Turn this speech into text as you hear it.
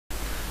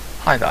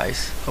Hi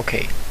guys,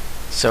 okay,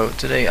 so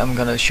today I'm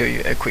gonna show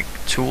you a quick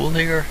tool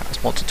here, a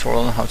small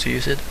tutorial on how to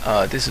use it.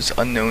 This is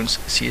Unknown's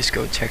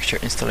CSGO texture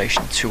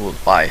installation tool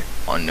by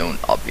Unknown,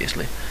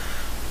 obviously.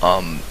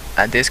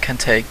 And this can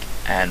take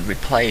and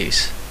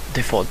replace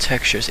default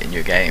textures in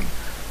your game,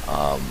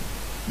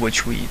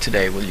 which we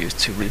today will use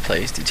to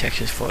replace the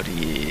textures for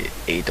the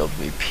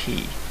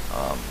AWP.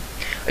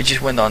 I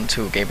just went on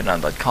to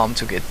gamebanana.com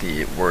to get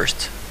the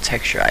worst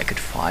texture I could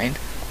find,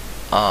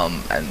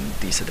 and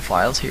these are the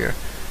files here.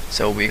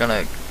 So we're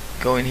gonna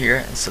go in here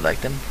and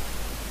select them,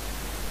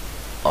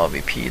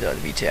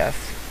 rvp.vtf,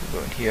 we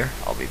go in here,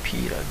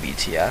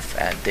 rvp.vtf,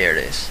 and there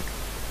it is,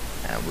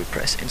 and we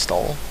press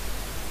install.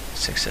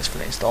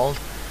 Successfully installed,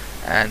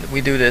 and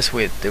we do this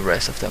with the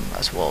rest of them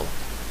as well.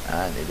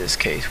 And in this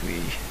case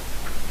we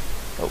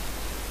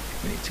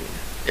need to,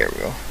 there we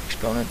go,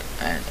 exponent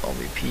and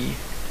rvp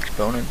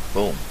exponent,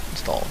 boom,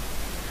 install,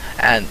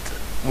 and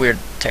we're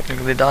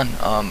technically done.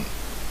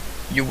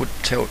 You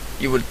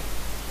would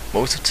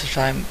most of the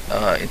time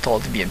install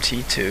the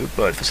BMT too,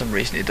 but for some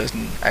reason it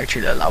doesn't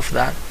actually allow for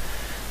that.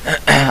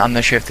 I'm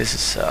not sure if this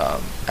is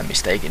a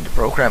mistake in the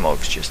program or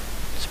if it's just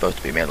supposed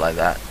to be made like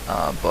that,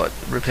 but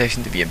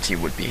replacing the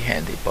VMT would be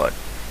handy, but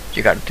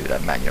you gotta do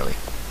that manually.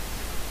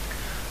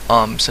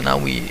 So now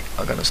we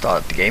are gonna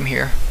start up the game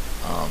here.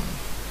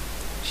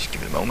 Just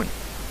give it a moment.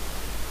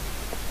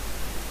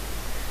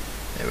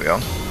 There we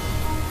go.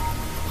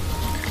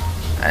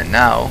 And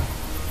now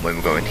when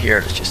we go in here,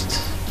 let's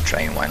just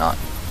train, why not?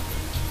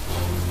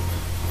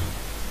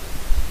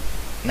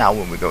 Now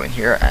when we go in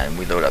here and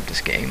we load up this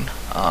game,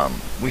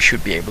 we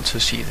should be able to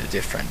see the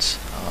difference,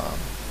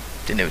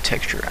 the new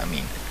texture I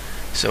mean.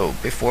 So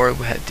before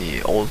we had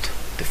the old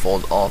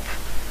default AWP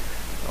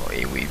or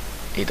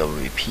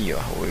AWP or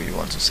however you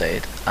want to say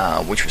it,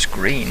 which was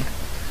green,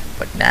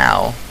 but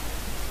now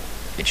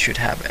it should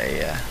have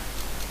a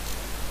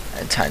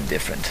entirely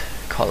different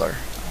color,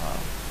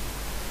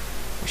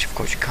 which of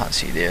course you can't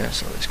see there,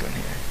 so let's go in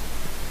here.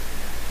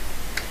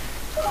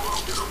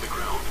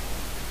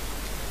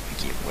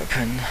 Give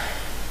weapon.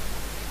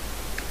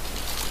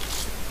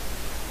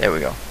 There we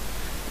go.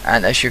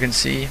 And as you can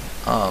see,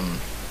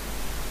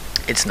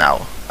 it's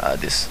now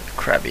this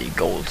crabby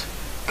gold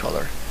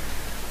color.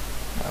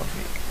 Now if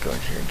we go in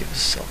here and give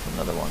ourselves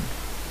another one.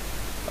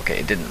 Okay,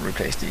 it didn't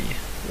replace the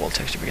wall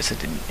texture because it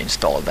didn't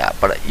install that,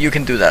 but you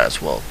can do that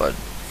as well, but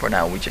for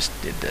now we just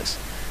did this.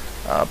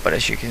 But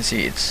as you can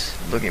see, it's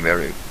looking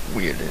very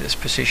weird in this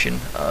position,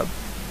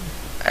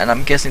 and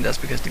I'm guessing that's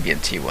because the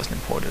BMT wasn't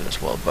imported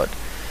as well. But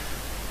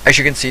as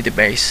you can see, the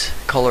base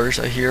colors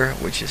are here,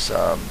 which is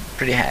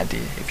pretty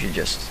handy if you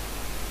just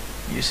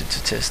use it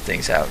to test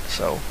things out.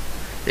 So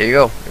there you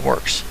go, it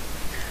works.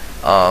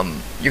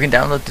 You can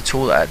download the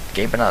tool at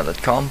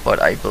gamebanana.com, but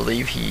I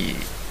believe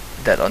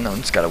that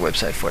Unknown's got a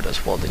website for it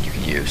as well that you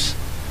can use.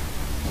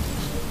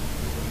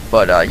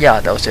 But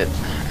yeah, that was it,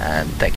 and thank you.